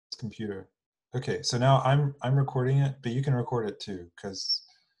computer. Okay, so now I'm recording it, but you can record it too, because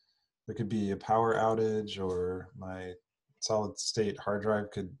there could be a power outage or my solid state hard drive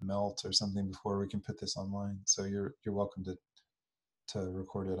could melt or something before we can put this online. So you're welcome to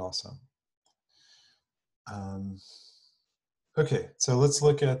record it also. Okay, so let's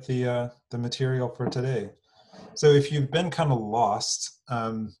look at the material for today. So if you've been kind of lost,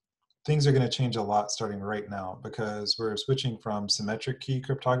 things are going to change a lot starting right now, because we're switching from symmetric key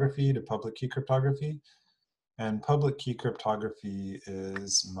cryptography to public key cryptography. And public key cryptography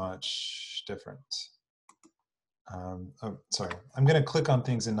is much different. Oh, sorry, I'm going to click on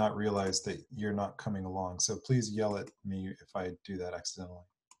things and not realize that you're not coming along. So please yell at me if I do that accidentally.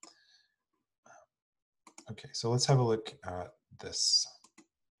 Okay, so let's have a look at this.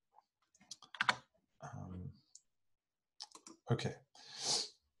 Okay,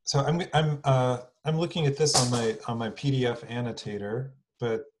 so I'm looking at this on my PDF annotator,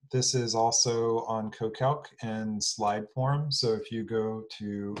 but this is also on CoCalc and slide form. So if you go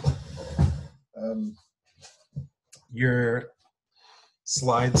to your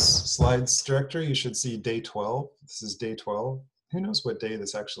slides directory, you should see day 12. This is day 12. Who knows what day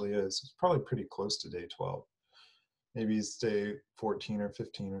this actually is? It's probably pretty close to day 12. Maybe it's day 14 or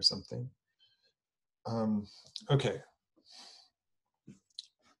 15 or something. Okay.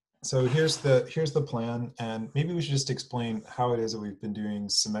 So here's the plan, and maybe we should just explain how it is that we've been doing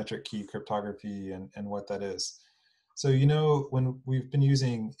symmetric key cryptography and what that is. So you know, when we've been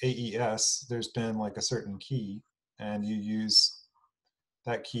using AES, there's been like a certain key, and you use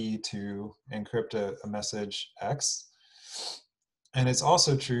that key to encrypt a message X. And it's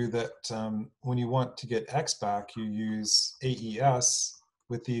also true that when you want to get X back, you use AES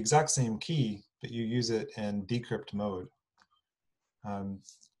with the exact same key, but you use it in decrypt mode.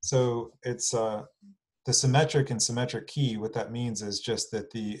 So it's the symmetric and symmetric key. What that means is just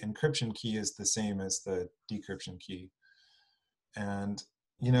that the encryption key is the same as the decryption key. And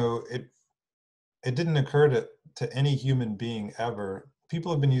you know, it didn't occur to any human being ever.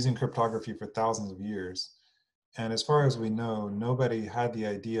 People have been using cryptography for thousands of years. And as far as we know, nobody had the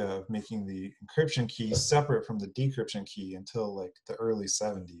idea of making the encryption key separate from the decryption key until like the early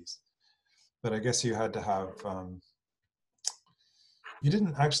 70s. But I guess you had to have you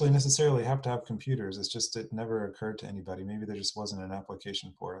didn't actually necessarily have to have computers. It's just it never occurred to anybody. Maybe there just wasn't an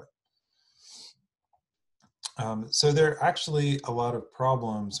application for it. So there are actually a lot of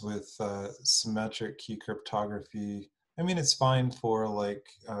problems with symmetric key cryptography. I mean, it's fine for like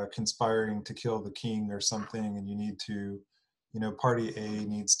conspiring to kill the king or something, and you need to, you know, party A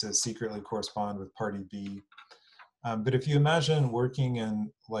needs to secretly correspond with party B. But if you imagine working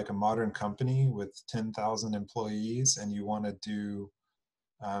in like a modern company with 10,000 employees and you want to do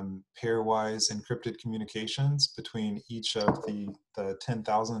pairwise encrypted communications between each of the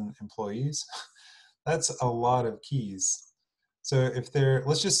 10,000 employees, that's a lot of keys. So if there,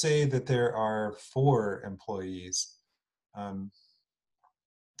 let's just say that there are 4 employees.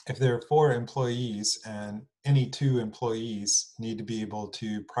 If there are 4 employees and any 2 employees need to be able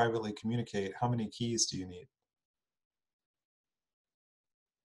to privately communicate, how many keys do you need?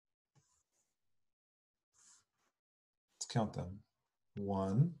 Let's count them.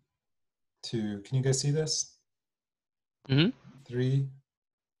 1, 2, can you guys see this? 3,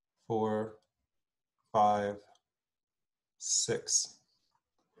 4, 5, 6.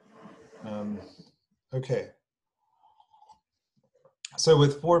 Okay. So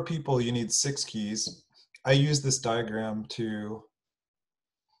with 4 people, you need 6 keys. I use this diagram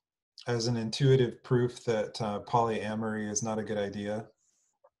as an intuitive proof that polyamory is not a good idea.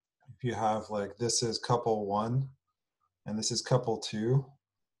 If you have like, this is couple 1 and this is couple 2,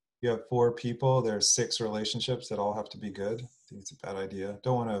 you have 4 people, there's 6 relationships that all have to be good. I think it's a bad idea.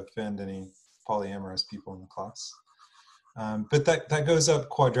 Don't want to offend any polyamorous people in the class. But that goes up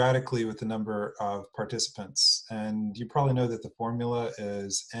quadratically with the number of participants. And you probably know that the formula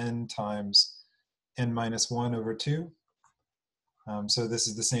is n times n minus 1 over 2. So this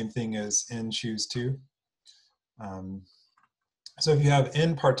is the same thing as n choose 2. So if you have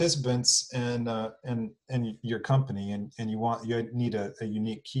n participants in your company and you need a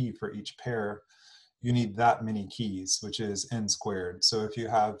unique key for each pair, you need that many keys, which is n squared. So if you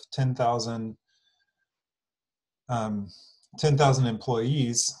have 10,000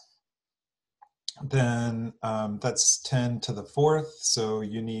 employees, then that's 10 to the 4th. So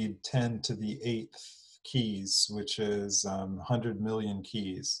you need 10 to the 8th keys, which is 100 million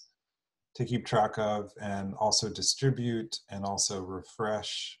keys to keep track of and also distribute and also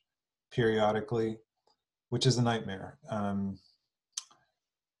refresh periodically, which is a nightmare.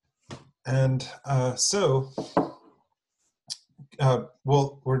 So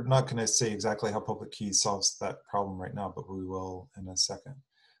Well, we're not going to say exactly how public key solves that problem right now, but we will in a second.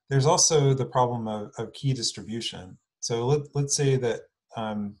 There's also the problem of key distribution. So let's say that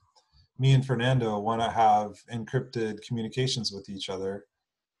me and Fernando want to have encrypted communications with each other.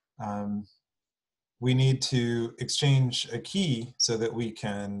 We need to exchange a key so that we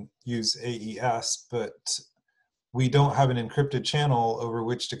can use AES, but we don't have an encrypted channel over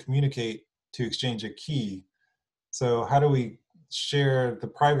which to communicate to exchange a key. So how do we share the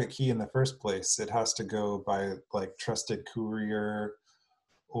private key in the first place? It has to go by like trusted courier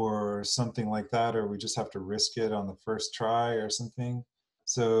or something like that, or we just have to risk it on the first try or something.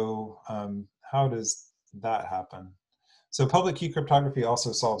 So how does that happen? So public key cryptography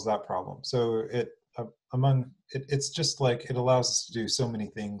also solves that problem. So it's just like it allows us to do so many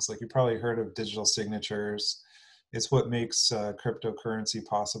things. Like you probably heard of digital signatures. It's what makes cryptocurrency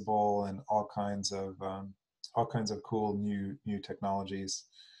possible and all kinds of cool new technologies.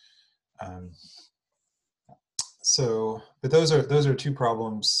 Um, but those are two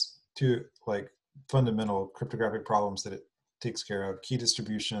problems, two like fundamental cryptographic problems that it takes care of: key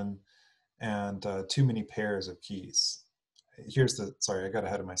distribution and too many pairs of keys. Sorry, I got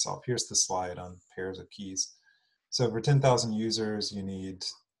ahead of myself. Here's the slide on pairs of keys. So for 10,000 users, you need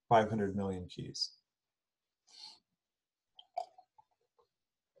 500 million keys.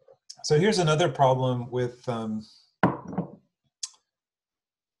 So here's another problem with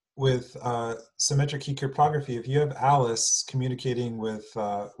symmetric key cryptography. If you have Alice communicating with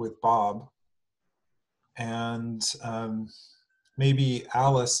Bob, and maybe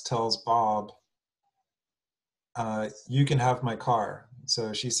Alice tells Bob, you can have my car.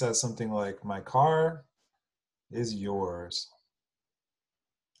 So she says something like, my car is yours.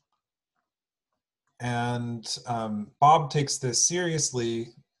 And Bob takes this seriously,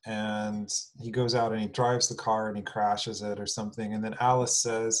 and he goes out and he drives the car and he crashes it or something. And then Alice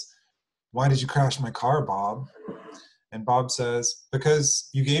says, why did you crash my car, Bob? And Bob says, because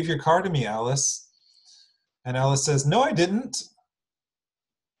you gave your car to me, Alice. And Alice says, no, I didn't.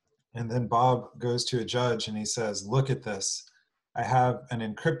 And then Bob goes to a judge and he says, look at this. I have an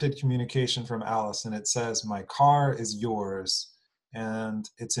encrypted communication from Alice, and it says, my car is yours. And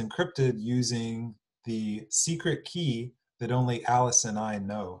it's encrypted using the secret key that only Alice and I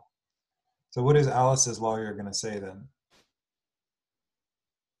know. So what is Alice's lawyer going to say then?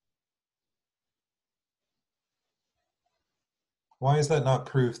 Why is that not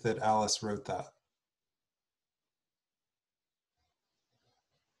proof that Alice wrote that?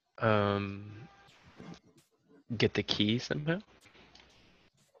 Get the key somehow?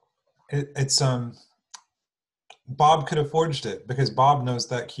 It's Bob could have forged it because Bob knows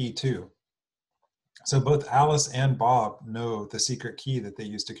that key too. So both Alice and Bob know the secret key that they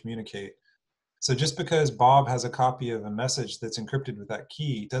use to communicate. So just because Bob has a copy of a message that's encrypted with that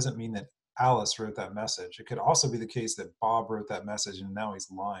key doesn't mean that Alice wrote that message. It could also be the case that Bob wrote that message and now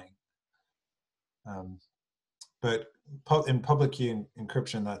he's lying. But in public key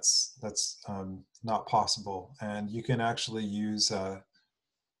encryption, that's not possible. And you can actually use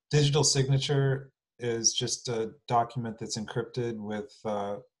digital signature is just a document that's encrypted with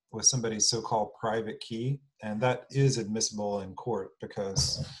somebody's so-called private key, and that is admissible in court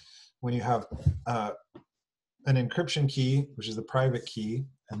because when you have an encryption key, which is the private key,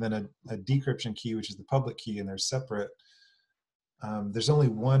 and then a decryption key, which is the public key, and they're separate, there's only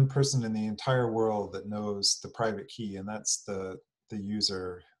one person in the entire world that knows the private key, and that's the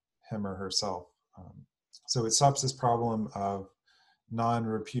user, him or herself. So it stops this problem of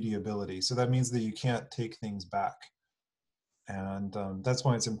non-repudiability. So that means that you can't take things back. And that's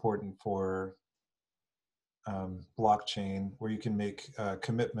why it's important for blockchain, where you can make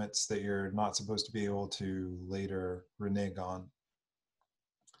commitments that you're not supposed to be able to later renege on.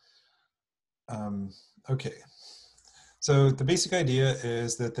 Okay, so the basic idea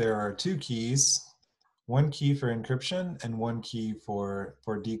is that there are two keys, one key for encryption and one key for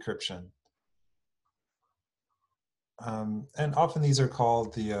decryption. And often these are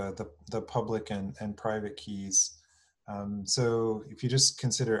called the public and private keys. So if you just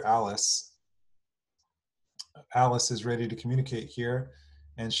consider Alice, Alice is ready to communicate here,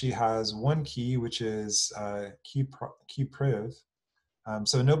 and she has one key, which is key priv.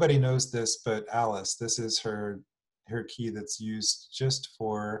 So nobody knows this but Alice. This is her key that's used just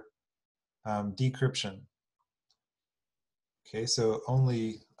for decryption. Okay, so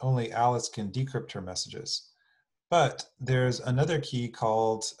only Alice can decrypt her messages. But there's another key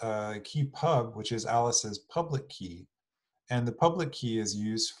called key pub, which is Alice's public key. And the public key is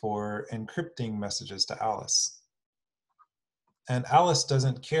used for encrypting messages to Alice. And Alice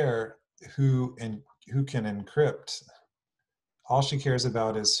doesn't care who can encrypt. all she cares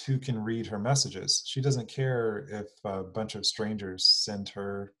about is who can read her messages. She doesn't care if a bunch of strangers send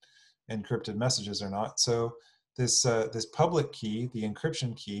her encrypted messages or not. So this public key, the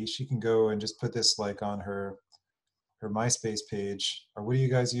encryption key, she can go and just put this like on her MySpace page. Or what are you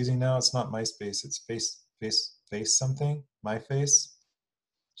guys using now? It's not MySpace, it's face something, MyFace.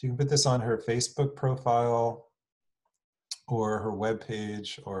 She can put this on her Facebook profile or her web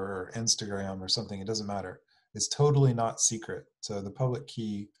page or Instagram or something. It doesn't matter. It's totally not secret. So the public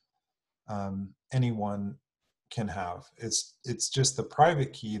key, anyone can have. It's just the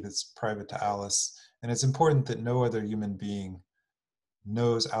private key that's private to Alice, and it's important that no other human being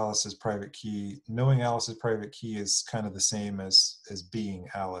knows Alice's private key. Knowing Alice's private key is kind of the same as being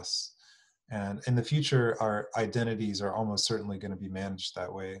Alice. And in the future, our identities are almost certainly going to be managed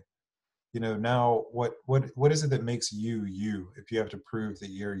that way. You know, now what is it that makes you you? If you have to prove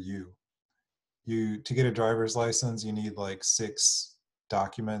that you're you, to get a driver's license, you need like 6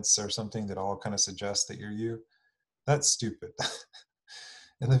 documents or something that all kind of suggest that you're you. That's stupid.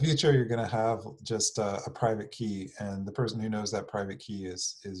 In the future, you're going to have just a private key, and the person who knows that private key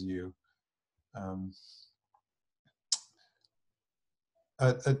is you. Um,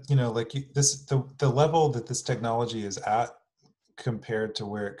 you know, like this, the level that this technology is at compared to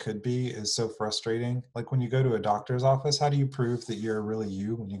where it could be is so frustrating. Like when you go to a doctor's office, how do you prove that you're really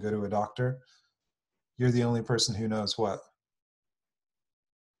you when you go to a doctor? You're the only person who knows what.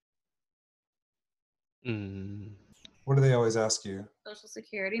 Mm. What do they always ask you? Social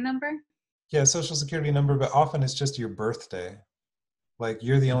security number? Yeah, social security number, but often it's just your birthday. Like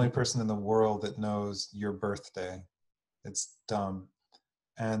you're the only person in the world that knows your birthday. It's dumb.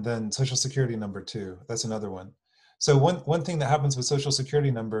 And then social security number too. That's another one. So one thing that happens with social security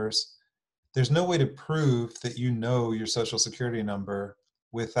numbers, there's no way to prove that you know your social security number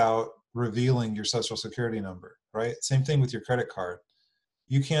without revealing your social security number, right? Same thing with your credit card.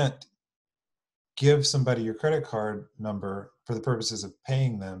 You can't give somebody your credit card number for the purposes of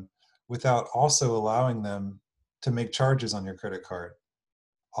paying them without also allowing them to make charges on your credit card.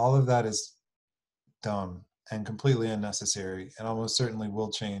 All of that is dumb and completely unnecessary, and almost certainly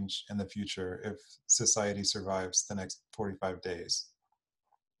will change in the future if society survives the next 45 days.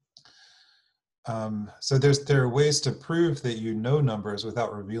 So there are ways to prove that you know numbers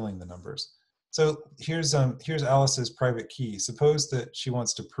without revealing the numbers. So here's Alice's private key. Suppose that she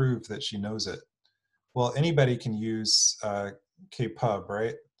wants to prove that she knows it. Well, anybody can use kpub,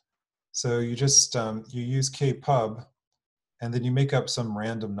 right? So you just you use kpub, and then you make up some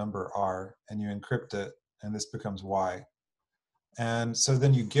random number r, and you encrypt it, and this becomes y. And so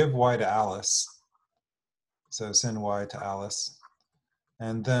then you give y to Alice. So send y to Alice.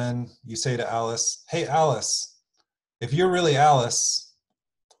 And then you say to Alice, hey, Alice, if you're really Alice,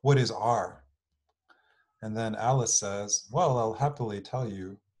 what is R? And then Alice says, well, I'll happily tell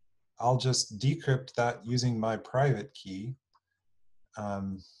you. I'll just decrypt that using my private key.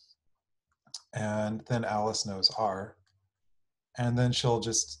 And then Alice knows R. And then she'll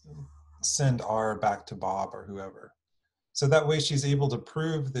just send R back to Bob or whoever. So that way she's able to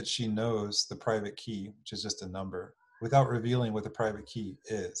prove that she knows the private key, which is just a number, without revealing what the private key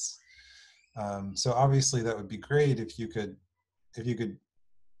is. So obviously that would be great if you could,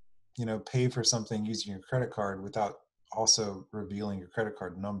 you know, pay for something using your credit card without also revealing your credit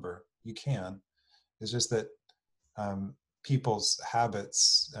card number. You can. It's just that people's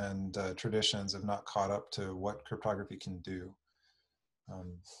habits and traditions have not caught up to what cryptography can do.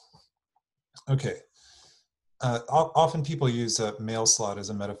 Okay. Often people use a mail slot as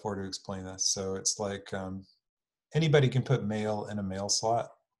a metaphor to explain this. So it's like anybody can put mail in a mail slot,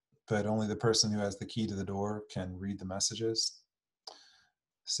 but only the person who has the key to the door can read the messages.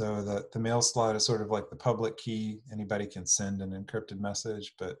 So the mail slot is sort of like the public key. Anybody can send an encrypted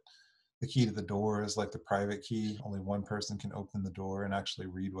message, but the key to the door is like the private key. Only one person can open the door and actually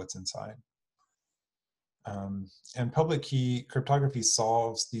read what's inside. And public key cryptography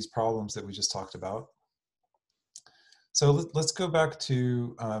solves these problems that we just talked about. So let's go back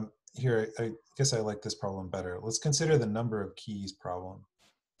to here. I guess I like this problem better. Let's consider the number of keys problem.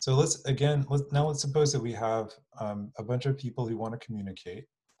 So let's suppose that we have a bunch of people who want to communicate,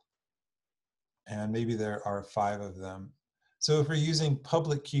 and maybe there are 5 of them. So if we're using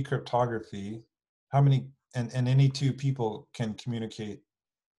public key cryptography, how many, and any 2 people can communicate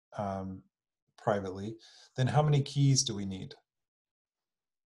privately, then how many keys do we need?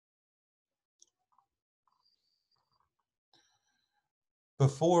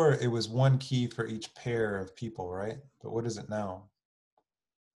 Before, it was 1 key for each pair of people, right? But what is it now?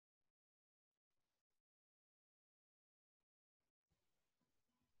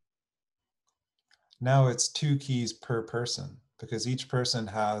 Now it's 2 keys per person, because each person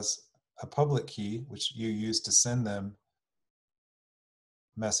has a public key, which you use to send them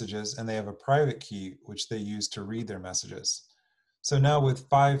messages, and they have a private key, which they use to read their messages. So now with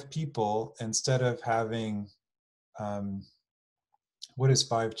 5 people, instead of having, what is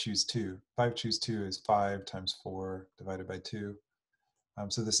 5 choose 2? 5 choose 2 is 5 times 4 divided by 2.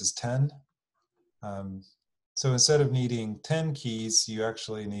 So this is 10. So instead of needing 10 keys, you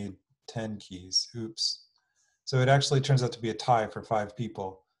actually need 10 keys. Oops. So it actually turns out to be a tie for 5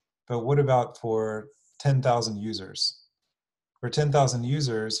 people. But what about for 10,000 users? For 10,000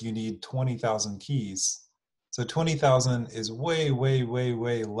 users, you need 20,000 keys. So 20,000 is way, way, way,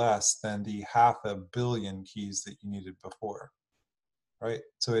 way less than the 500 million keys that you needed before, right?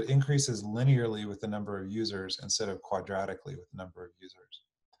 So it increases linearly with the number of users instead of quadratically with the number of users.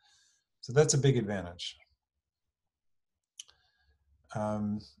 So that's a big advantage.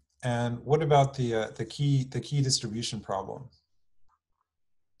 And what about the key distribution problem?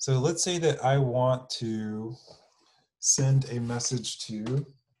 So let's say that I want to send a message to,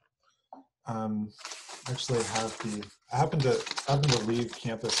 actually I happen to leave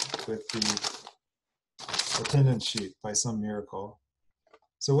campus with the attendance sheet by some miracle.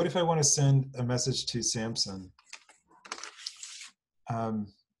 So what if I want to send a message to Samson?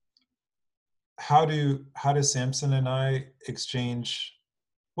 How do Samson and I exchange?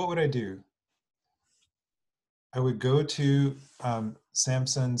 What would I do? I would go to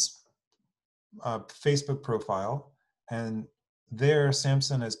Samson's Facebook profile, and there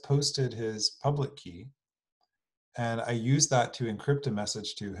Samson has posted his public key, and I use that to encrypt a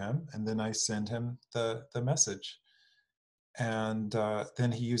message to him, and then I send him the message. And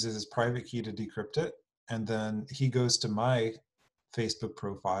then he uses his private key to decrypt it, and then he goes to my Facebook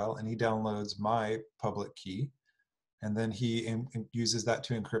profile and he downloads my public key, and then he uses that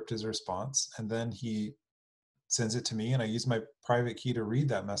to encrypt his response, and then he sends it to me, and I use my private key to read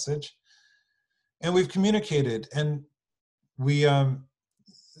that message, and we've communicated, and we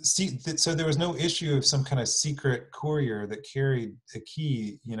so there was no issue of some kind of secret courier that carried a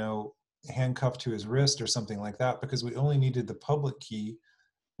key, you know, handcuffed to his wrist or something like that, because we only needed the public key,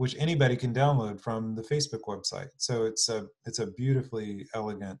 which anybody can download from the Facebook website. So it's a beautifully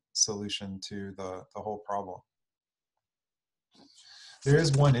elegant solution to the whole problem. There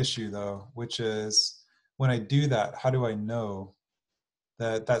is one issue though, which is when I do that, how do I know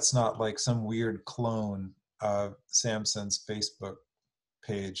that that's not like some weird clone of Samson's Facebook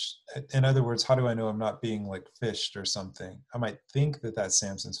page? In other words, how do I know I'm not being like phished or something? I might think that that's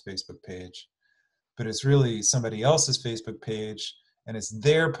Samson's Facebook page, but it's really somebody else's Facebook page, and it's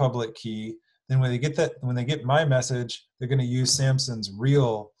their public key. Then when they get my message, they're going to use Samson's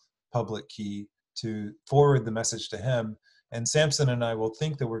real public key to forward the message to him. And Samson and I will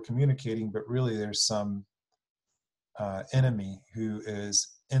think that we're communicating, but really there's some enemy who is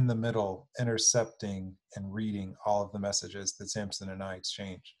in the middle, intercepting and reading all of the messages that Samson and I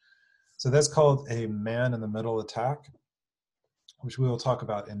exchange. So that's called a man-in-the-middle attack, which we will talk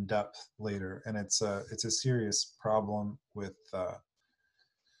about in depth later. And it's a serious problem with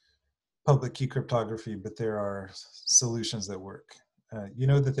public key cryptography, but there are solutions that work. You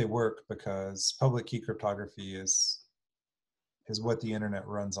know that they work because public key cryptography is what the internet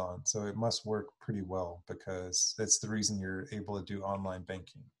runs on. So it must work pretty well, because that's the reason you're able to do online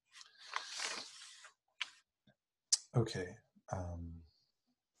banking. Okay.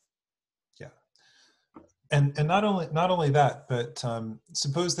 Yeah. And not only that, but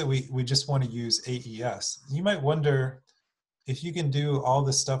suppose that we just want to use AES. You might wonder, if you can do all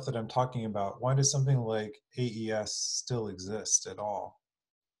the stuff that I'm talking about, why does something like AES still exist at all?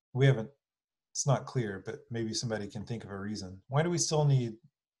 We haven't, it's not clear, but maybe somebody can think of a reason. Why do we still need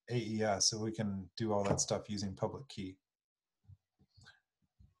AES so we can do all that stuff using public key?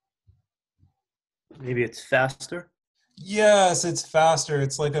 Maybe it's faster? Yes, it's faster.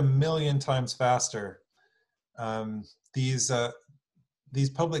 It's like 1,000,000 times faster. These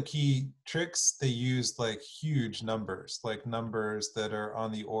public key tricks, they use like huge numbers, like numbers that are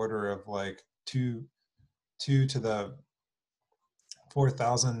on the order of like 2 to the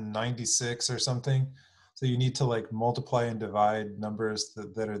 4096 or something. So you need to like multiply and divide numbers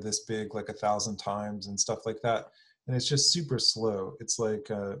that are this big like 1,000 times and stuff like that. And it's just super slow. It's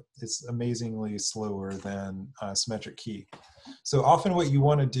like, it's amazingly slower than symmetric key. So often what you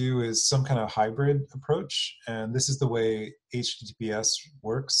want to do is some kind of hybrid approach. And this is the way HTTPS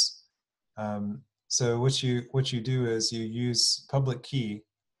works. So what you do is you use public key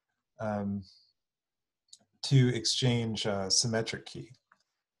to exchange symmetric key.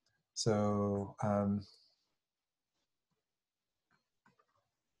 So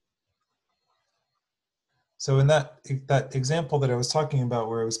So in that example that I was talking about,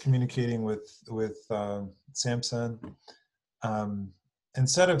 where I was communicating with Samson,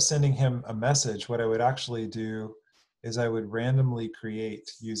 instead of sending him a message, what I would actually do is I would randomly create,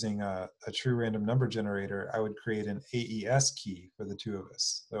 using a true random number generator, I would create an AES key for the two of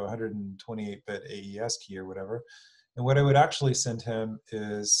us, so 128-bit AES key or whatever. And what I would actually send him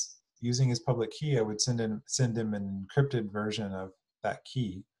is, using his public key, I would send him an encrypted version of that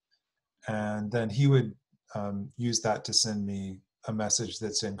key. And then he would use that to send me a message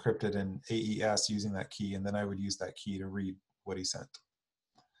that's encrypted in AES using that key, and then I would use that key to read what he sent.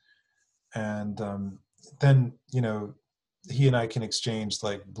 And then, you know, he and I can exchange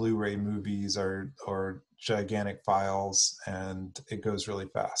like Blu-ray movies or gigantic files, and it goes really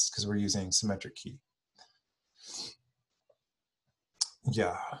fast because we're using symmetric key.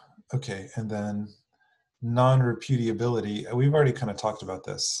 Yeah, okay, and then non-repudiability. We've already kind of talked about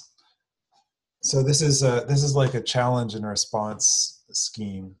this. So this is like a challenge and response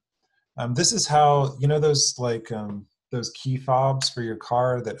scheme. This is how, you know, those like those key fobs for your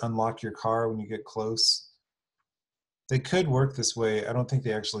car that unlock your car when you get close. They could work this way. I don't think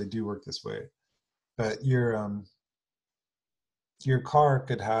they actually do work this way, but your car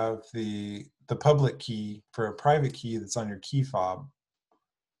could have the public key for a private key that's on your key fob,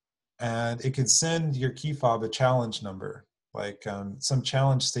 and it could send your key fob a challenge number. Like some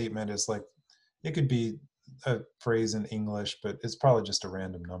challenge statement is like, it could be a phrase in English, but it's probably just a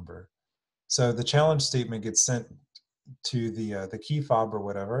random number. So the challenge statement gets sent to the key fob or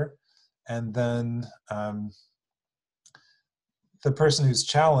whatever, and then the person who's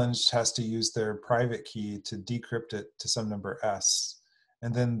challenged has to use their private key to decrypt it to some number S,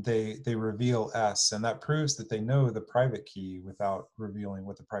 and then they reveal S, and that proves that they know the private key without revealing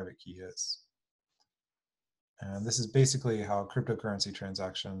what the private key is. And this is basically how cryptocurrency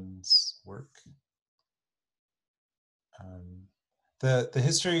transactions work. The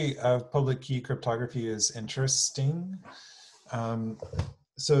history of public key cryptography is interesting.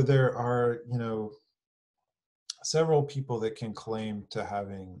 So there are, you know, several people that can claim to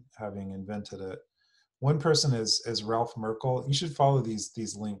having invented it. One person is Ralph Merkle. You should follow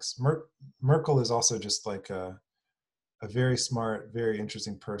these links. Merkle is also just like a very smart, very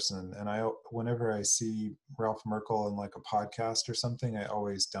interesting person. And whenever I see Ralph Merkle in like a podcast or something, I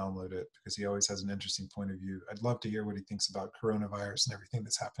always download it because he always has an interesting point of view. I'd love to hear what he thinks about coronavirus and everything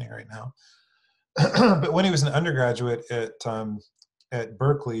that's happening right now. But when he was an undergraduate at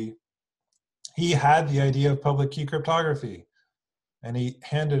Berkeley, he had the idea of public key cryptography, and he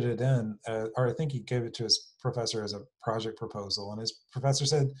handed it in, or I think he gave it to his professor as a project proposal. And his professor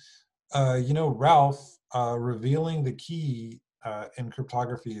said, you know, Ralph, revealing the key in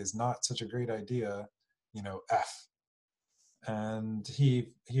cryptography is not such a great idea, you know, F. And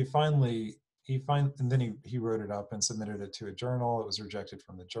and then he wrote it up and submitted it to a journal. It was rejected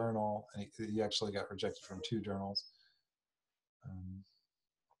from the journal, and he actually got rejected from 2 journals.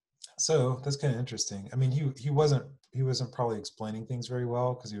 So that's kind of interesting. I mean, he wasn't probably explaining things very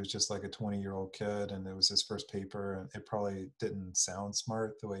well because he was just like a 20-year-old kid, and it was his first paper, and it probably didn't sound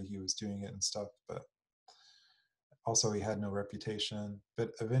smart the way he was doing it and stuff. But also, he had no reputation.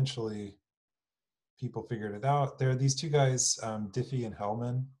 But eventually, people figured it out. There are these 2 guys, Diffie and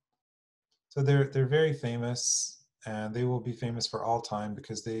Hellman. So they're very famous, and they will be famous for all time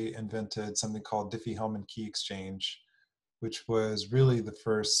because they invented something called Diffie-Hellman key exchange, which was really the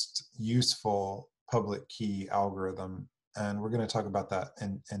first useful public key algorithm. And we're going to talk about that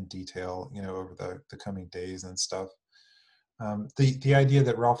in detail, you know, over the coming days and stuff. The idea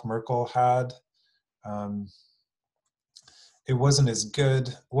that Ralph Merkle had, it wasn't as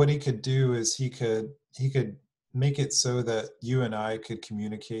good. What he could do is he could make it so that you and I could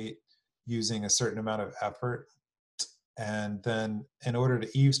communicate using a certain amount of effort. And then in order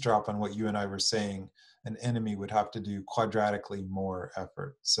to eavesdrop on what you and I were saying, an enemy would have to do quadratically more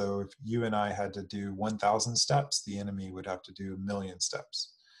effort. So if you and I had to do 1,000 steps, the enemy would have to do 1,000,000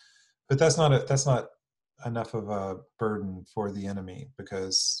 steps. But that's not enough of a burden for the enemy,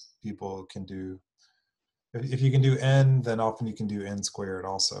 because people can do, if you can do n, then often you can do n squared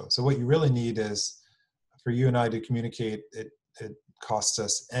also. So what you really need is, for you and I to communicate, it costs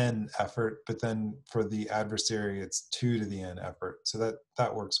us n effort, but then for the adversary, it's 2 to the n effort. So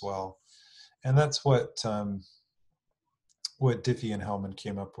that works well. And that's what Diffie and Hellman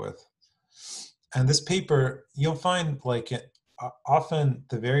came up with. And this paper, you'll find like often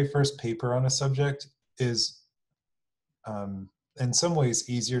the very first paper on a subject is in some ways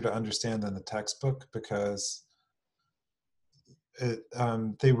easier to understand than the textbook, because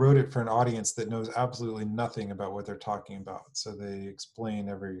they wrote it for an audience that knows absolutely nothing about what they're talking about. So they explain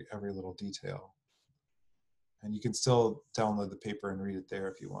every little detail. And you can still download the paper and read it there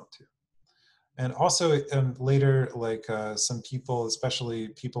if you want to. And also later, like some people, especially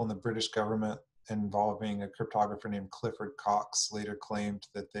people in the British government involving a cryptographer named Clifford Cox, later claimed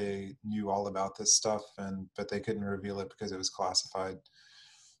that they knew all about this stuff, but they couldn't reveal it because it was classified.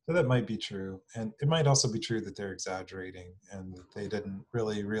 So that might be true. And it might also be true that they're exaggerating and that they didn't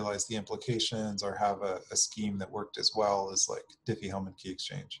really realize the implications or have a scheme that worked as well as like Diffie-Hellman key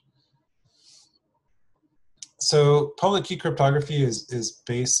exchange. So public key cryptography is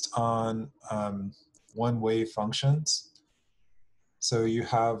based on one-way functions. So you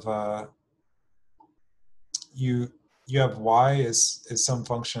have you have y is some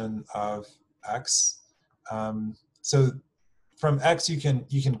function of x. So from x you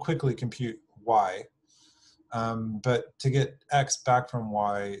can quickly compute y, but to get x back from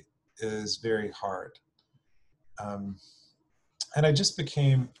y is very hard. And I just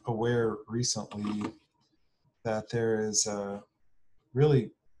became aware recently that there is a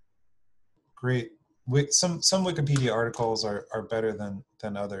really great, some Wikipedia articles are better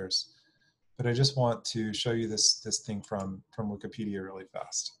than others, but I just want to show you this thing from Wikipedia really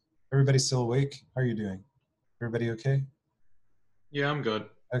fast. Everybody still awake? How are you doing? Everybody okay? Yeah, I'm good.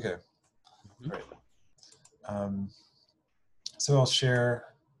 Okay, great. So I'll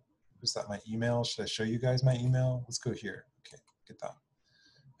share, is that my email? Should I show you guys my email? Let's go here. Okay, get that.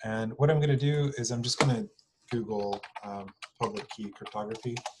 And what I'm gonna do is I'm just gonna Google public key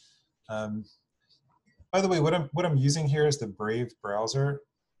cryptography. By the way, what I'm using here is the Brave browser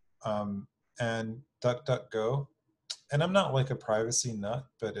and DuckDuckGo. And I'm not like a privacy nut,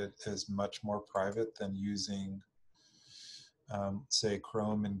 but it is much more private than using, say,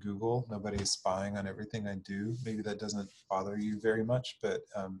 Chrome and Google. Nobody is spying on everything I do. Maybe that doesn't bother you very much, but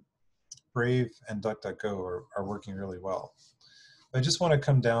Brave and DuckDuckGo are working really well. I just want to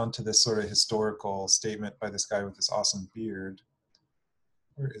come down to this sort of historical statement by this guy with this awesome beard.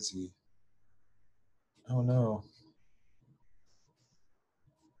 Where is he? Oh no.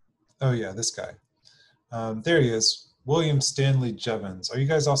 Oh yeah, this guy. There he is, William Stanley Jevons. Are you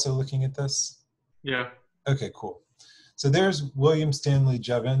guys also looking at this? Yeah. Okay, cool. So there's William Stanley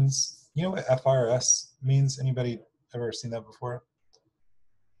Jevons. You know what FRS means? Anybody ever seen that before?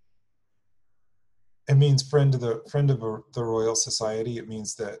 It means friend of the Royal Society. It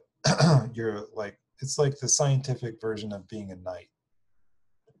means that you're like, it's like the scientific version of being a knight.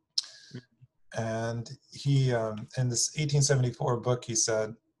 And he, in this 1874 book, he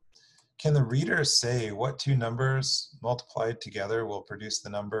said, "Can the reader say what two numbers multiplied together will produce the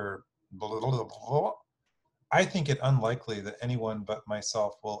number blah, blah, blah, blah? I think it unlikely that anyone but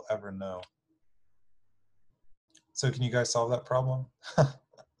myself will ever know." So can you guys solve that problem?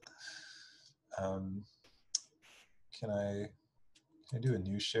 Can I do a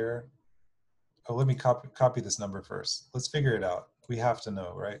new share? Oh, let me copy this number first. Let's figure it out. We have to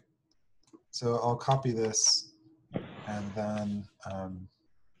know, right? So I'll copy this and then and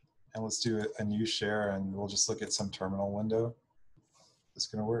let's do a new share and we'll just look at some terminal window. Is this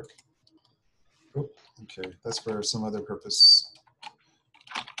gonna work? Oh, okay, that's for some other purpose.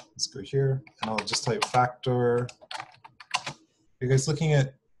 Let's go here and I'll just type factor. Are you guys looking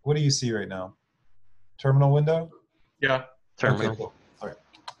at, what do you see right now? Terminal window? Yeah. Terminal. Okay, cool. All right.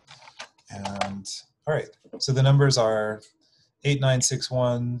 And all right, so the numbers are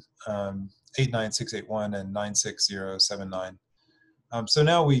 8961, 89681, and 96079. So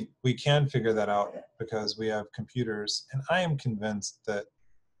now we can figure that out because we have computers, and I am convinced that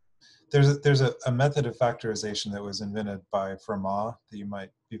there's a method of factorization that was invented by Fermat that you might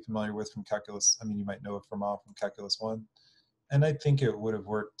be familiar with from calculus. I mean, you might know of Fermat from calculus 1. And I think it would have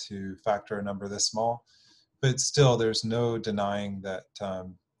worked to factor a number this small. But still, there's no denying that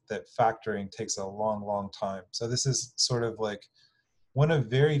that factoring takes a long, long time. So this is sort of like one of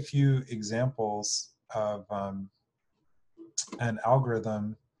very few examples of an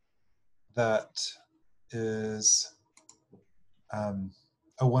algorithm that is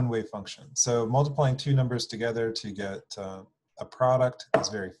a one-way function. So multiplying two numbers together to get a product is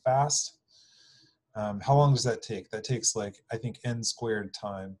very fast. How long does that take? That takes like, I think, n squared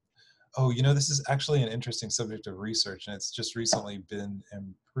time. Oh, you know, this is actually an interesting subject of research, and it's just recently been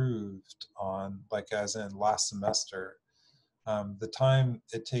improved on, like as in last semester. The time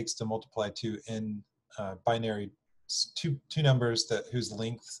it takes to multiply two in binary, two numbers whose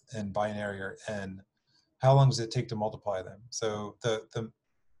length in binary are n. How long does it take to multiply them? So the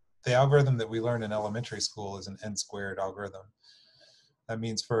algorithm that we learned in elementary school is an n squared algorithm. That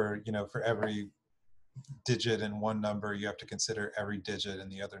means for every digit in one number, you have to consider every digit in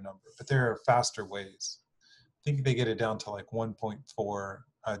the other number. But there are faster ways. I think they get it down to like 1.4,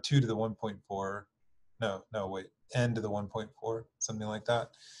 2 to the 1.4 No, wait, n to the 1.4, something like that.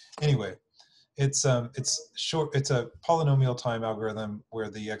 Anyway, it's short. It's a polynomial time algorithm where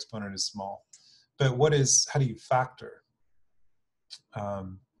the exponent is small. But how do you factor?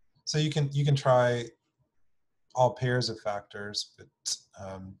 So you can try all pairs of factors, but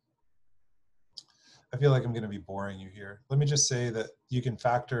I feel like I'm going to be boring you here. Let me just say that you can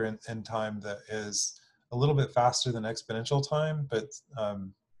factor in time that is a little bit faster than exponential time, but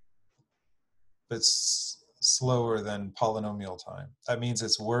slower than polynomial time. That means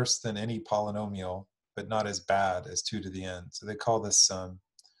it's worse than any polynomial, but not as bad as 2 to the n. So they call this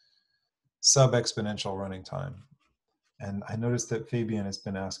sub-exponential running time. And I noticed that Fabian has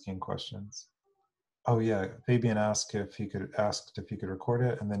been asking questions. Oh yeah, Fabian asked if he could record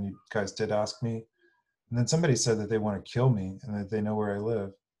it, and then you guys did ask me. And then somebody said that they want to kill me and that they know where I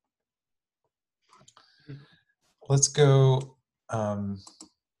live. Let's go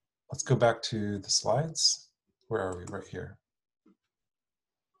back to the slides. Where are we? Right here.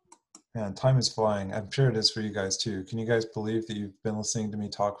 Man, time is flying. I'm sure it is for you guys too. Can you guys believe that you've been listening to me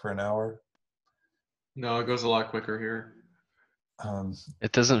talk for an hour? No, it goes a lot quicker here.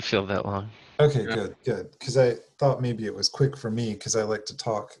 It doesn't feel that long. Okay, Yeah. good. Because I thought maybe it was quick for me because I like to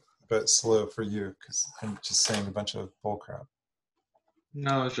talk, but slow for you because I'm just saying a bunch of bullcrap.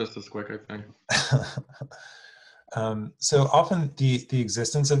 No, it's just as quick, I think. So often the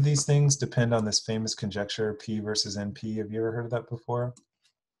existence of these things depend on this famous conjecture, P versus NP. Have you ever heard of that before?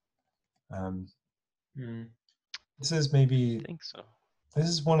 This is maybe, I think so. this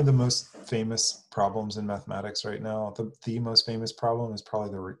is one of the most famous problems in mathematics right now. The most famous problem is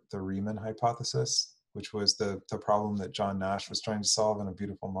probably the Riemann hypothesis, which was the problem that John Nash was trying to solve in A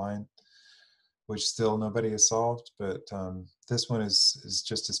Beautiful Mind, which still nobody has solved, but this one is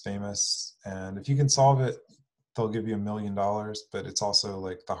just as famous. And if you can solve it, they'll give you $1 million, but it's also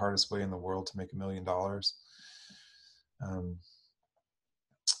like the hardest way in the world to make $1 million.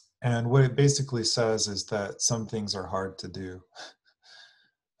 And what it basically says is that some things are hard to do.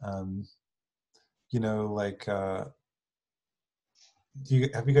 You know, like, have you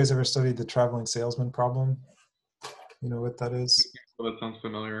guys ever studied the traveling salesman problem? You know what that is? Well, that sounds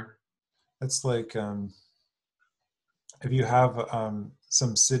familiar. It's like, if you have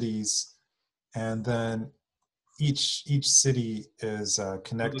some cities, and then each city is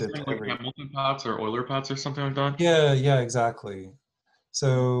connected to Like every. Hamilton pots or Euler pots or something like that? Yeah, exactly.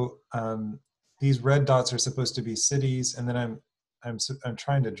 So these red dots are supposed to be cities, and then I'm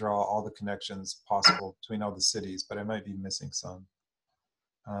trying to draw all the connections possible between all the cities, but I might be missing some.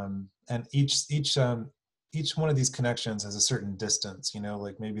 And each one of these connections has a certain distance. You know,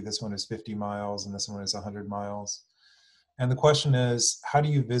 like maybe this one is 50 miles and this one is 100 miles. And the question is, how do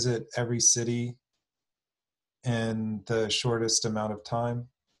you visit every city in the shortest amount of time?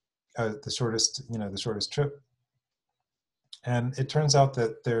 The shortest trip. And it turns out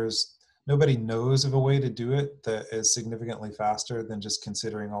that nobody knows of a way to do it that is significantly faster than just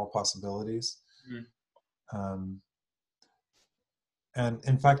considering all possibilities. And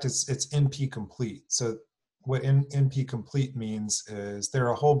in fact, it's NP complete. So what NP complete means is there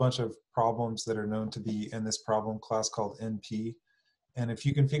are a whole bunch of problems that are known to be in this problem class called NP. And if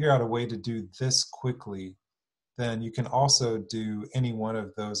you can figure out a way to do this quickly, then you can also do any one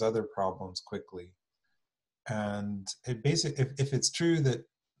of those other problems quickly. And it basically, if it's true that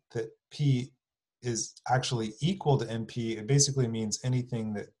P is actually equal to NP, it basically means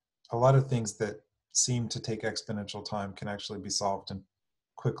a lot of things that seem to take exponential time can actually be solved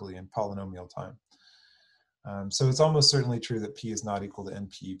quickly in polynomial time. So it's almost certainly true that P is not equal to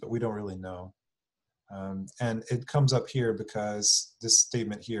NP, but we don't really know. And it comes up here because this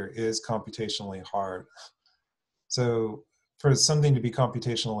statement here is computationally hard. So for something to be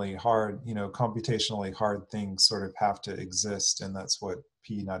computationally hard, you know, computationally hard things sort of have to exist, and that's what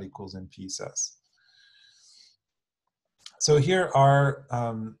P not equals NP says. So here are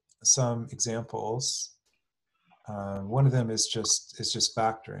some examples. One of them is just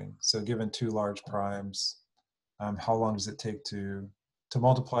factoring. So given two large primes, how long does it take to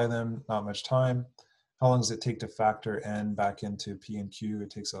multiply them? Not much time. How long does it take to factor n back into P and Q?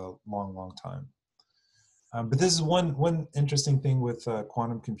 It takes a long time. But this is one interesting thing with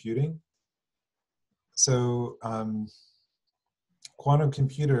quantum computing. So quantum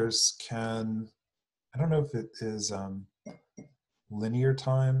computers can, I don't know if it is linear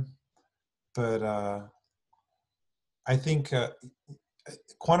time, but I think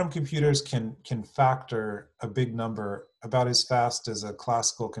quantum computers can factor a big number about as fast as a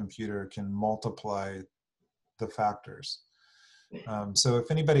classical computer can multiply the factors. So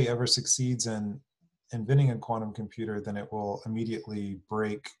if anybody ever succeeds in inventing a quantum computer, then it will immediately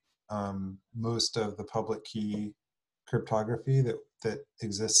break most of the public key cryptography that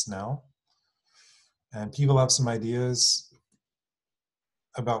exists now. And people have some ideas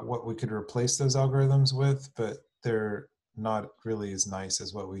about what we could replace those algorithms with, but they're not really as nice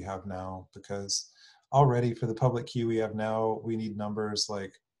as what we have now, because already for the public key we have now, we need numbers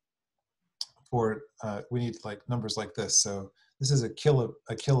like we need like numbers like this. So this is a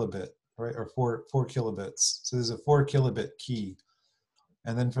kilobit, right? Or four kilobits. So there's a 4 kilobit key.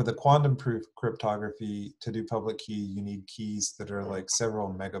 And then for the quantum proof cryptography, to do public key, you need keys that are like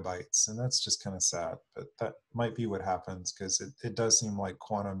several megabytes. And that's just kind of sad, but that might be what happens, because it does seem like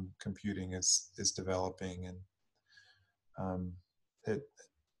quantum computing is developing. And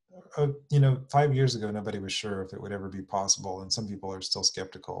you know, 5 years ago, nobody was sure if it would ever be possible. And some people are still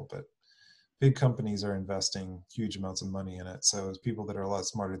skeptical, but big companies are investing huge amounts of money in it. So people that are a lot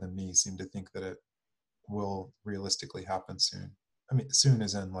smarter than me seem to think that it will realistically happen soon. I mean, soon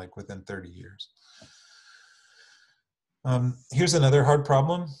as in like within 30 years. Here's another hard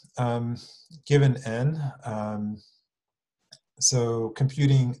problem. Given n, so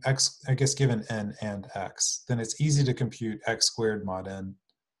computing x, I guess given n and x, then it's easy to compute x squared mod n.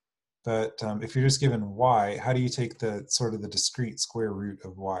 But if you're just given y, how do you take the sort of the discrete square root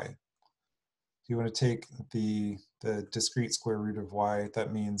of y? If you want to take the discrete square root of y,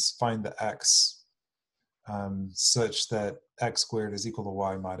 that means find the x such that x squared is equal to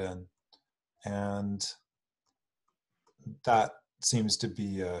y mod n. And that seems to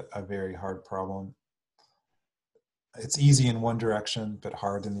be a very hard problem. It's easy in one direction, but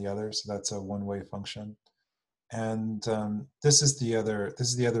hard in the other. So that's a one-way function. And this is the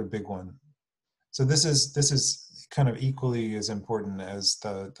other big one. So this is kind of equally as important as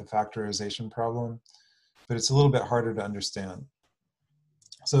the factorization problem, but it's a little bit harder to understand.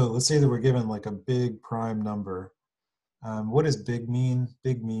 So let's say that we're given like a big prime number. What does big mean?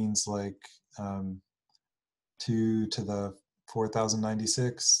 Big means like 2 to the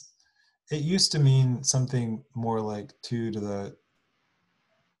 4096. It used to mean something more like 2 to the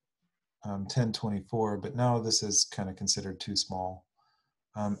 1024, but now this is kind of considered too small.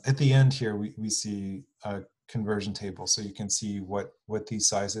 At the end here, we see a conversion table, so you can see what these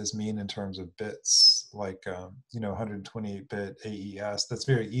sizes mean in terms of bits, like you know, 128-bit AES. That's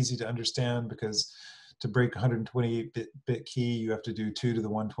very easy to understand, because to break 128-bit key, you have to do 2 to the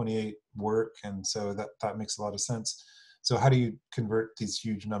 128 work, and so that makes a lot of sense. So how do you convert these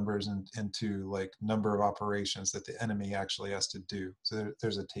huge numbers into like number of operations that the enemy actually has to do? So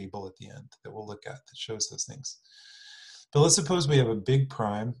there's a table at the end that we'll look at that shows those things. But let's suppose we have a big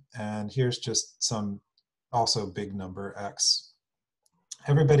prime, and here's just some also big number, x.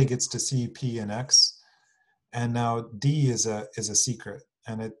 Everybody gets to see p and x, and now d is a secret,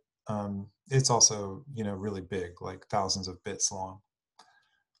 and it's also, you know, really big, like thousands of bits long.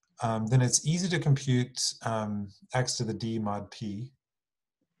 Then it's easy to compute x to the d mod p.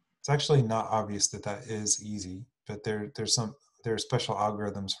 It's actually not obvious that that is easy, but there are special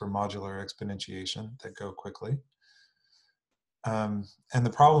algorithms for modular exponentiation that go quickly. And the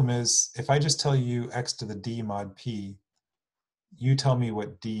problem is, if I just tell you x to the d mod p, you tell me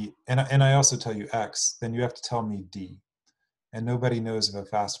what d, and I also tell you x, then you have to tell me d. And nobody knows of a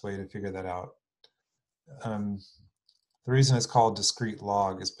fast way to figure that out. The reason it's called discrete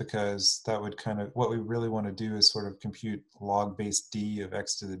log is because that would kind of, what we really want to do is sort of compute log base d of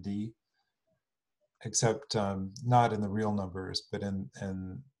x to the d, except not in the real numbers, but in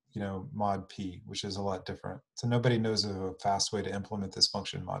you know, mod p, which is a lot different. So nobody knows of a fast way to implement this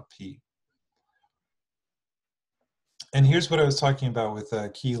function mod p. And here's what I was talking about with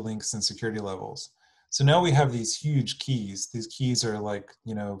key links and security levels. So now we have these huge keys. These keys are like,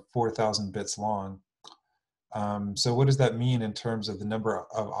 you know, 4,000 bits long. So what does that mean in terms of the number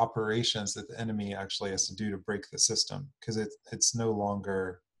of operations that the enemy actually has to do to break the system? Because it's no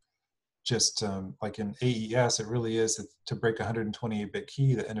longer just like in AES, it really is that to break a 128-bit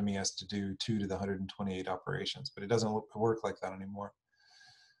key, the enemy has to do 2 to the 128 operations, but it doesn't work like that anymore.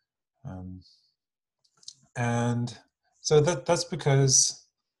 And so that's because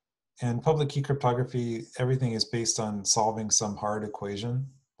in public key cryptography, everything is based on solving some hard equation.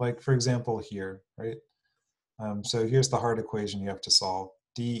 Like for example here, right? So here's the hard equation you have to solve.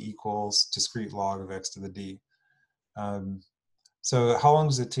 D equals discrete log of x to the d. So how long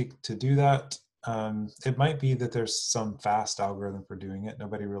does it take to do that? It might be that there's some fast algorithm for doing it.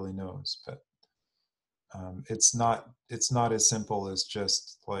 Nobody really knows, but it's not as simple as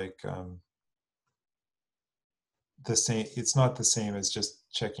just like the same. It's not the same as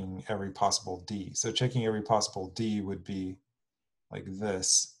just checking every possible d. So checking every possible d would be like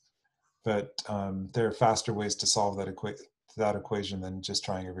this, but there are faster ways to solve that equation than just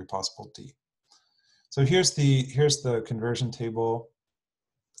trying every possible d. So here's the conversion table.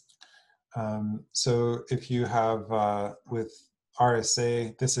 So if you have with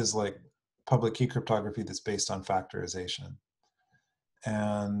RSA, this is like public key cryptography that's based on factorization.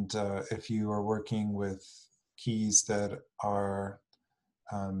 And if you are working with keys that are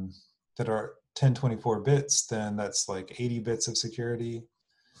 1024 bits, then that's like 80 bits of security.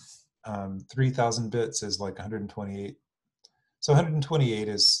 3000 bits is like 128. So 128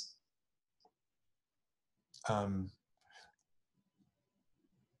 is I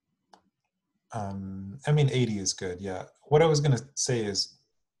mean, 80 is good, yeah. What I was going to say is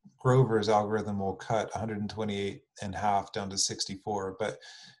Grover's algorithm will cut 128 in half down to 64, but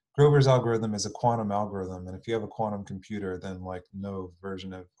Grover's algorithm is a quantum algorithm, and if you have a quantum computer, then like no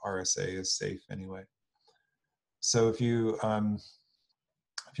version of RSA is safe anyway. So if you want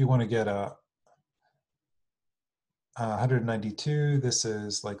to get a 192, this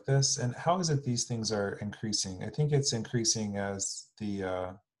is like this. And how is it these things are increasing? I think it's increasing as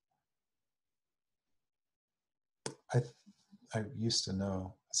the I used to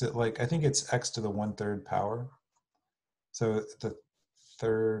know. Is it like, I think it's x to the 1/3 power. So the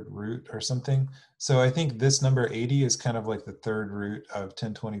third root or something. So I think this number 80 is kind of like the third root of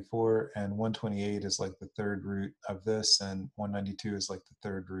 1024, and 128 is like the third root of this, and 192 is like the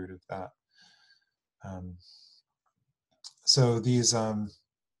third root of that. So these,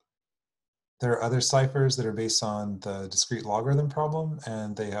 there are other ciphers that are based on the discrete logarithm problem,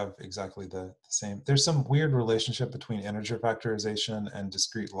 and they have exactly the same. There's some weird relationship between integer factorization and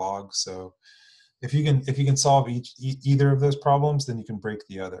discrete log. So if you can solve either of those problems, then you can break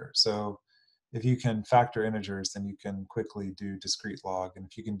the other. So if you can factor integers, then you can quickly do discrete log. And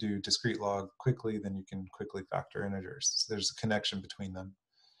if you can do discrete log quickly, then you can quickly factor integers. So there's a connection between them.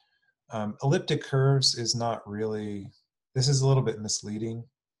 Elliptic curves is not really, this is a little bit misleading.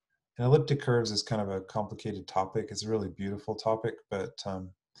 And elliptic curves is kind of a complicated topic. It's a really beautiful topic, but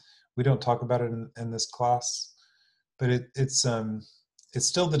we don't talk about it in this class. But it's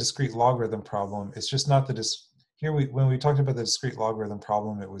still the discrete logarithm problem. It's just not the when we talked about the discrete logarithm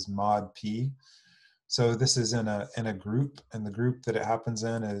problem, it was mod p. So this is in a group, and the group that it happens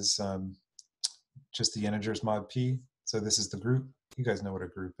in is just the integers mod p. So this is the group. You guys know what a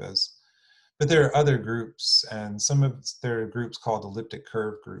group is. But there are other groups, and there are groups called elliptic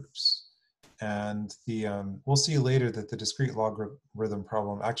curve groups. And we'll see later that the discrete logarithm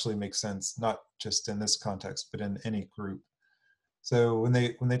problem actually makes sense, not just in this context, but in any group. So when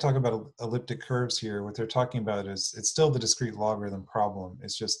they talk about elliptic curves here, what they're talking about is it's still the discrete logarithm problem.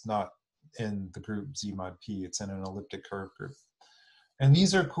 It's just not in the group Z mod P. It's in an elliptic curve group. And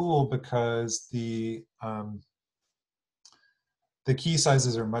these are cool because the key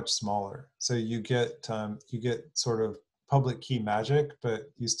sizes are much smaller. So you get sort of public key magic,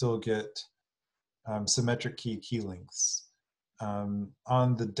 but you still get symmetric key lengths. On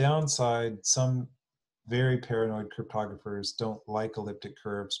the downside, some very paranoid cryptographers don't like elliptic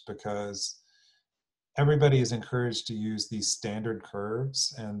curves because everybody is encouraged to use these standard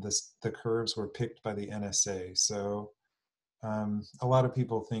curves, and the curves were picked by the NSA. So a lot of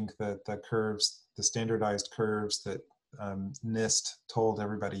people think that the standardized curves that NIST told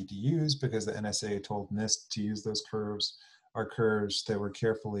everybody to use because the NSA told NIST to use those curves are curves that were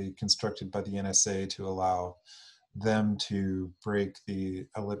carefully constructed by the NSA to allow them to break the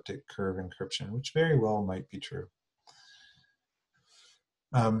elliptic curve encryption, which very well might be true.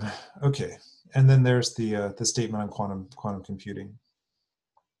 Okay, and then there's the statement on quantum computing,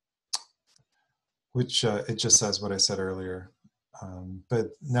 which it just says what I said earlier.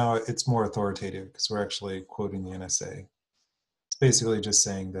 But now it's more authoritative because we're actually quoting the NSA. It's basically just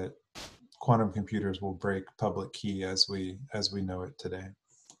saying that quantum computers will break public key as we know it today.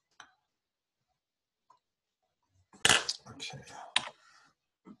 Okay.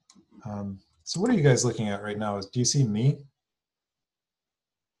 So what are you guys looking at right now? Do you see me?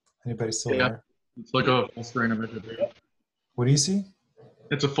 Anybody still there? It's like a full screen image of you. What do you see?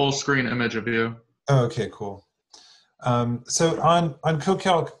 It's a full screen image of you. Oh, okay, cool. So on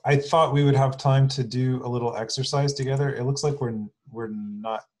CoCalc, I thought we would have time to do a little exercise together. It looks like we're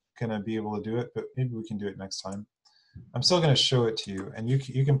not gonna be able to do it, but maybe we can do it next time. I'm still gonna show it to you, and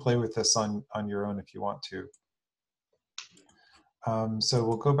you can play with this on your own if you want to. So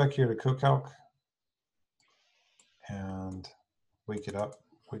we'll go back here to CoCalc and wake up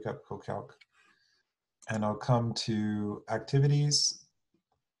CoCalc. And I'll come to activities.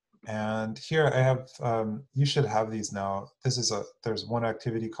 And here I have, you should have these now. There's one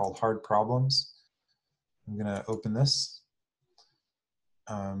activity called hard problems. I'm gonna open this.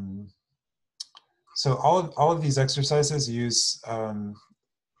 So all of these exercises use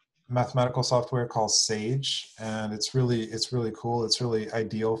mathematical software called Sage, and it's really cool. It's really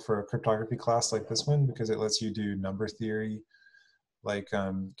ideal for a cryptography class like this one because it lets you do number theory, like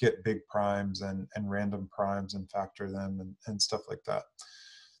get big primes and random primes and factor them and stuff like that.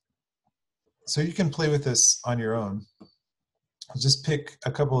 So you can play with this on your own. Just pick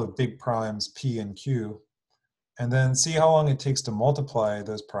a couple of big primes, P and Q, and then see how long it takes to multiply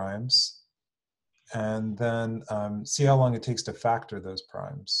those primes, and then see how long it takes to factor those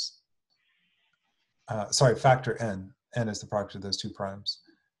primes. Sorry, factor n. N is the product of those two primes.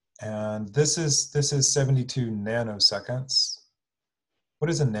 And this is 72 nanoseconds.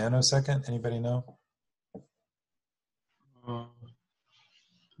 What is a nanosecond? Anybody know?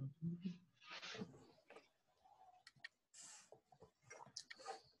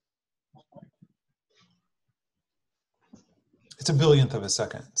 It's a billionth of a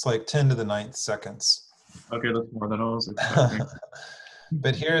second. It's like 10 to the 9th seconds. Okay, that's more than I was expecting.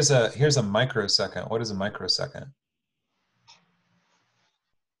 But here's a microsecond. What is a microsecond?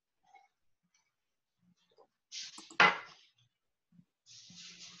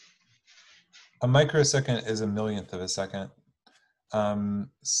 A microsecond is a millionth of a second.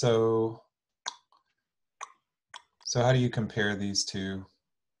 So how do you compare these two?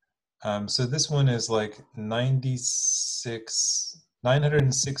 So this one is like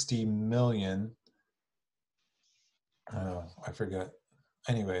 960 million. Oh, I forget.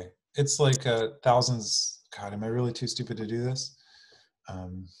 Anyway, it's like thousands. God, am I really too stupid to do this?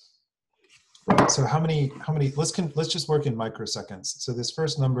 So how many, let's just work in microseconds. So this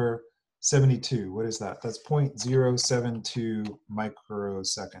first number, 72, what is that? That's 0.072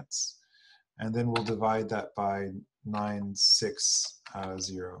 microseconds. And then we'll divide that by 960.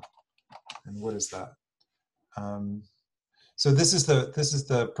 And what is that? So this is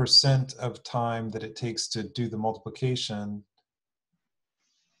the percent of time that it takes to do the multiplication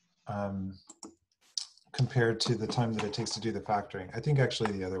compared to the time that it takes to do the factoring. I think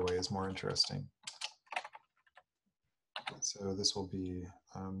actually the other way is more interesting. So this will be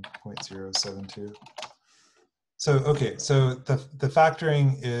 0.072. So okay, so the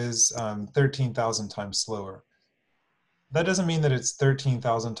factoring is 13,000 times slower. That doesn't mean that it's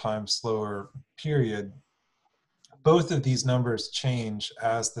 13,000 times slower, period. Both of these numbers change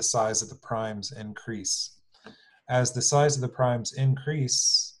as the size of the primes increase. As the size of the primes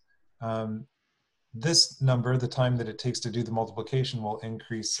increase, this number, the time that it takes to do the multiplication, will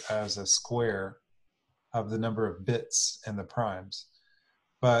increase as a square of the number of bits in the primes.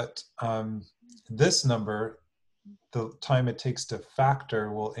 But this number, the time it takes to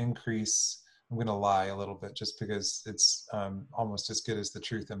factor, will increase. I'm going to lie a little bit just because it's almost as good as the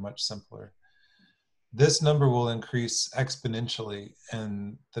truth and much simpler. This number will increase exponentially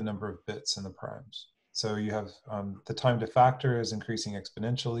in the number of bits in the primes. So you have the time to factor is increasing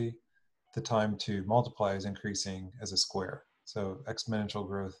exponentially. The time to multiply is increasing as a square. So exponential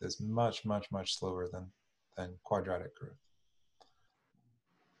growth is much, much, much slower than quadratic growth.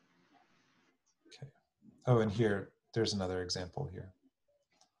 Okay. Oh, and here, there's another example here.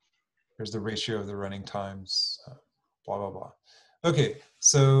 There's the ratio of the running times, blah, blah, blah. Okay,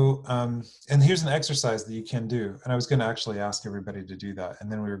 so, and here's an exercise that you can do. And I was gonna actually ask everybody to do that,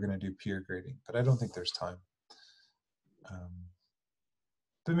 and then we were gonna do peer grading, but I don't think there's time.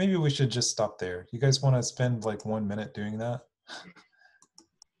 But maybe we should just stop there. You guys wanna spend like 1 minute doing that?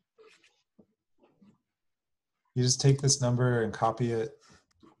 You just take this number and copy it.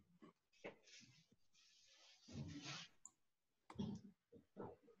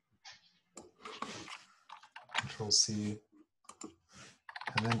 Control C,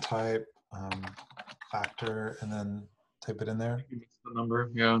 and then type factor, and then type it in there. The number,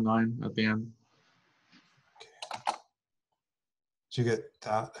 yeah, 9 at the end. Okay. Did you get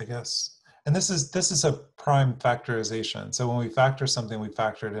that, I guess? And this is a prime factorization. So when we factor something, we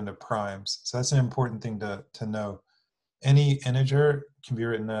factor it into primes. So that's an important thing to know. Any integer can be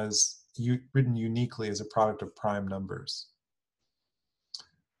written written uniquely as a product of prime numbers.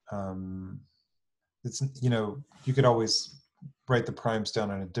 It's, you know, you could always write the primes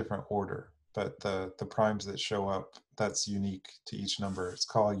down in a different order, but the primes that show up, that's unique to each number. It's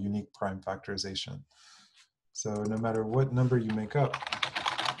called unique prime factorization. So no matter what number you make up.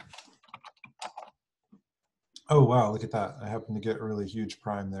 Oh, wow, look at that. I happen to get a really huge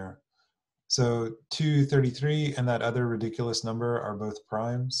prime there. So 233 and that other ridiculous number are both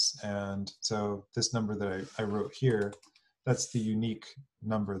primes. And so this number that I wrote here, that's the unique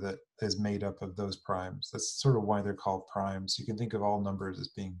number that is made up of those primes. That's sort of why they're called primes. You can think of all numbers as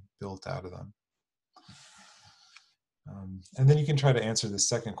being built out of them. And then you can try to answer the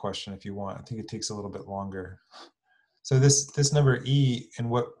second question if you want. I think it takes a little bit longer. So this number e and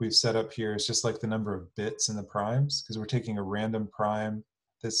what we've set up here is just like the number of bits in the primes, because we're taking a random prime.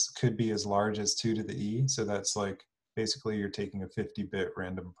 This could be as large as 2 to the e. So that's like, basically you're taking a 50-bit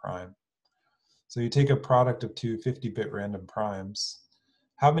random prime. So you take a product of two 50-bit random primes.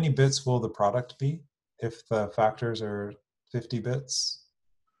 How many bits will the product be if the factors are 50 bits?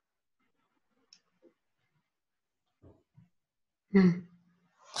 Are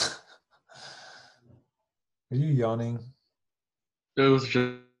you yawning? It was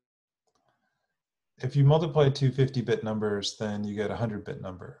just If you multiply two 50-bit numbers, then you get a 100-bit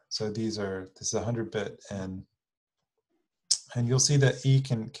number. So this is a 100-bit, and you'll see that E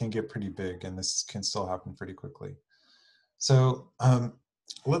can get pretty big, and this can still happen pretty quickly. So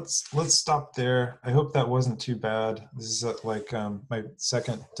let's stop there. I hope that wasn't too bad. This is like my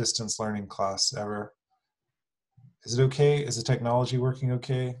second distance learning class ever. Is it okay? Is the technology working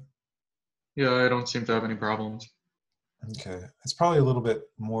okay? yeah, I don't seem to have any problems. Okay, it's probably a little bit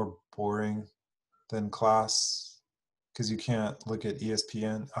more boring than class because you can't look at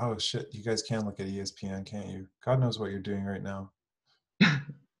ESPN. Oh shit, you guys can look at ESPN, can't you? God knows what you're doing right now.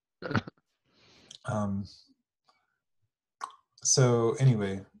 So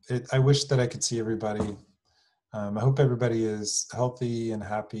anyway, I wish that I could see everybody. I hope everybody is healthy and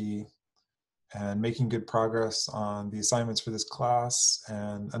happy and making good progress on the assignments for this class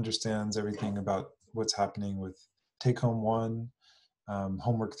and understands everything about what's happening with Take Home 1.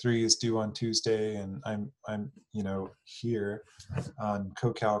 Homework 3 is due on Tuesday, and I'm here on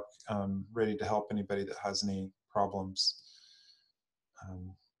CoCalc, ready to help anybody that has any problems.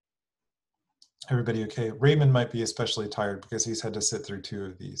 Everybody okay? Raymond might be especially tired because he's had to sit through 2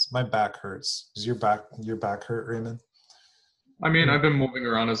 of these. My back hurts. Does your back hurt, Raymond? I mean, I've been moving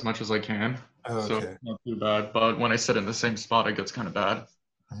around as much as I can, Oh, so okay. not too bad. But when I sit in the same spot, it gets kind of bad.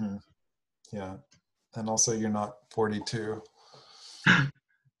 Mm-hmm. Yeah, and also you're not 42.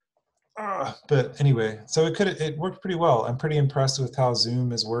 But anyway, so it worked pretty well. I'm pretty impressed with how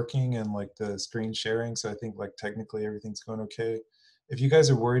Zoom is working and like the screen sharing. So I think like technically everything's going okay. If you guys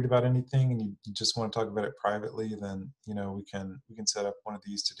are worried about anything and you just want to talk about it privately, then we can set up one of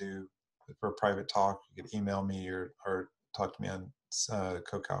these to do for a private talk. You could email me or talk to me on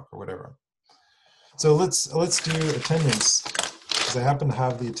CoCalc or whatever. So let's do attendance, because I happen to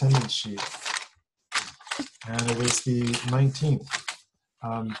have the attendance sheet, and it is the 19th.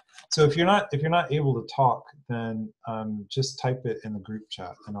 So if you're not able to talk, then just type it in the group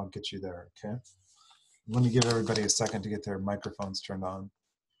chat and I'll get you there, okay? Let me give everybody a second to get their microphones turned on.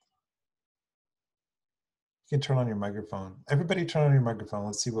 You can turn on your microphone. Everybody turn on your microphone.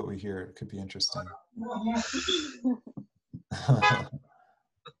 Let's see what we hear. It could be interesting.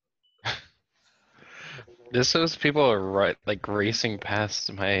 This shows people are like racing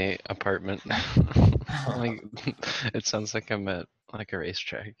past my apartment. Like, it sounds like I'm at like a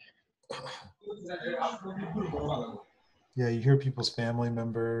racetrack. Yeah, you hear people's family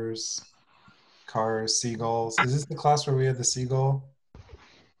members, cars, seagulls. Is this the class where we had the seagull?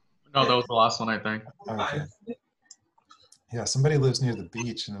 No, that was the last one, I think. Okay. Yeah, somebody lives near the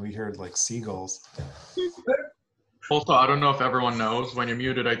beach and we heard like seagulls. Also, I don't know if everyone knows, when you're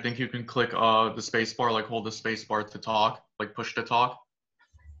muted, I think you can click the space bar, like hold the space bar to talk, like push to talk.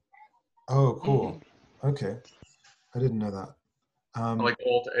 Oh, cool. Okay. I didn't know that. Like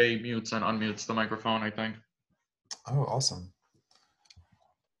Alt-A mutes and unmutes the microphone, I think. Oh, awesome.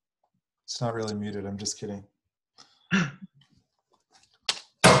 It's not really muted. I'm just kidding.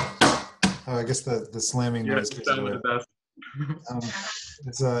 Oh, I guess the slamming noise gives it away.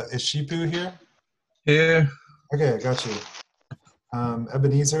 Is Shipu here? Here. Okay, I got you.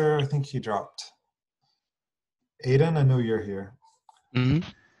 Ebenezer, I think he dropped. Aiden, I know you're here. Mm-hmm.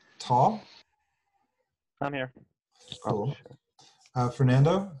 Tall? I'm here. Cool.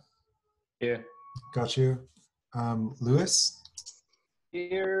 Fernando? Here. Got you. Lewis?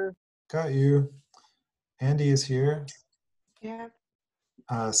 Here. Got you. Andy is here. Yeah.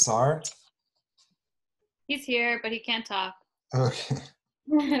 Sar? He's here, but he can't talk. Okay.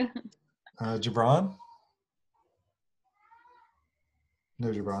 Gibran? No,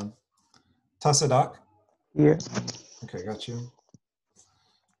 Gibran. Tasadak? Here. Okay, got you.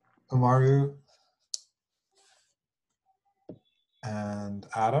 Omaru? And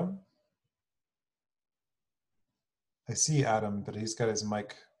Adam? I see Adam, but he's got his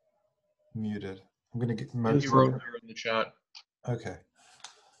mic muted. I'm going to get my. He wrote here in the chat. Okay.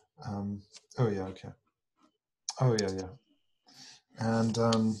 Oh, yeah, okay. Oh, yeah. And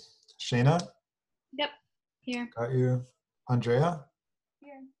Shayna? Yep, here. Got you. Andrea?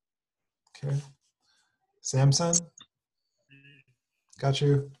 Here. Okay. Samson? Got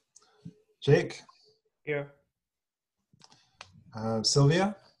you. Jake? Here.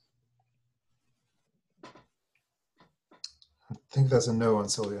 Sylvia? I think that's a no on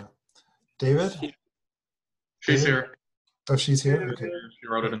Sylvia. David? She's David? here. Oh, she's here? Okay. She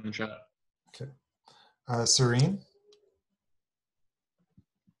wrote it in the chat. Okay. Serene?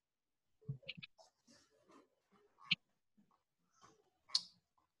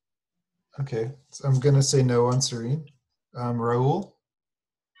 Okay, so I'm gonna say no on Serene. Raul?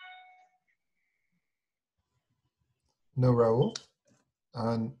 No Raul.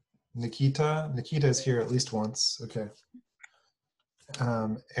 Nikita? Nikita is here at least once. Okay.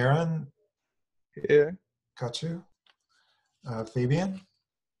 Aaron? Here. Got you. Fabian?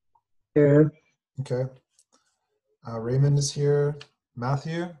 Here. Okay. Raymond is here.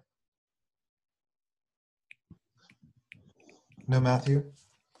 Matthew? No Matthew.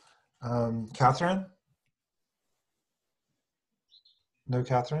 Catherine? No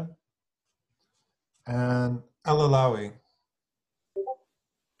Catherine. And Elalawi.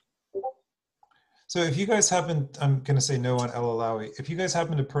 So if you guys happen, I'm going to say no on Elalawi. If you guys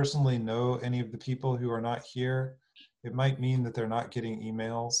happen to personally know any of the people who are not here, it might mean that they're not getting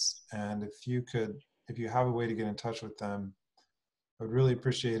emails. And if you have a way to get in touch with them, I would really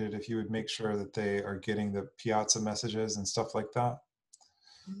appreciate it if you would make sure that they are getting the Piazza messages and stuff like that.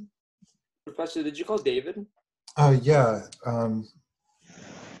 Professor, did you call David? Yeah.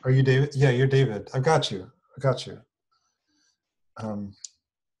 Are you David? Yeah, you're David. I've got you. I got you.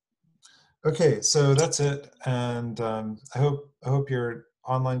 Okay, so that's it. And I hope your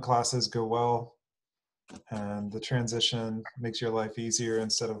online classes go well and the transition makes your life easier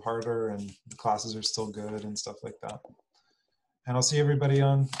instead of harder and the classes are still good and stuff like that. And I'll see everybody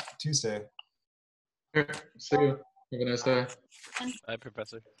on Tuesday. Okay, see you. Have a nice day. Bye,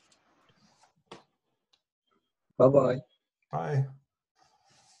 Professor. Bye-bye. Bye.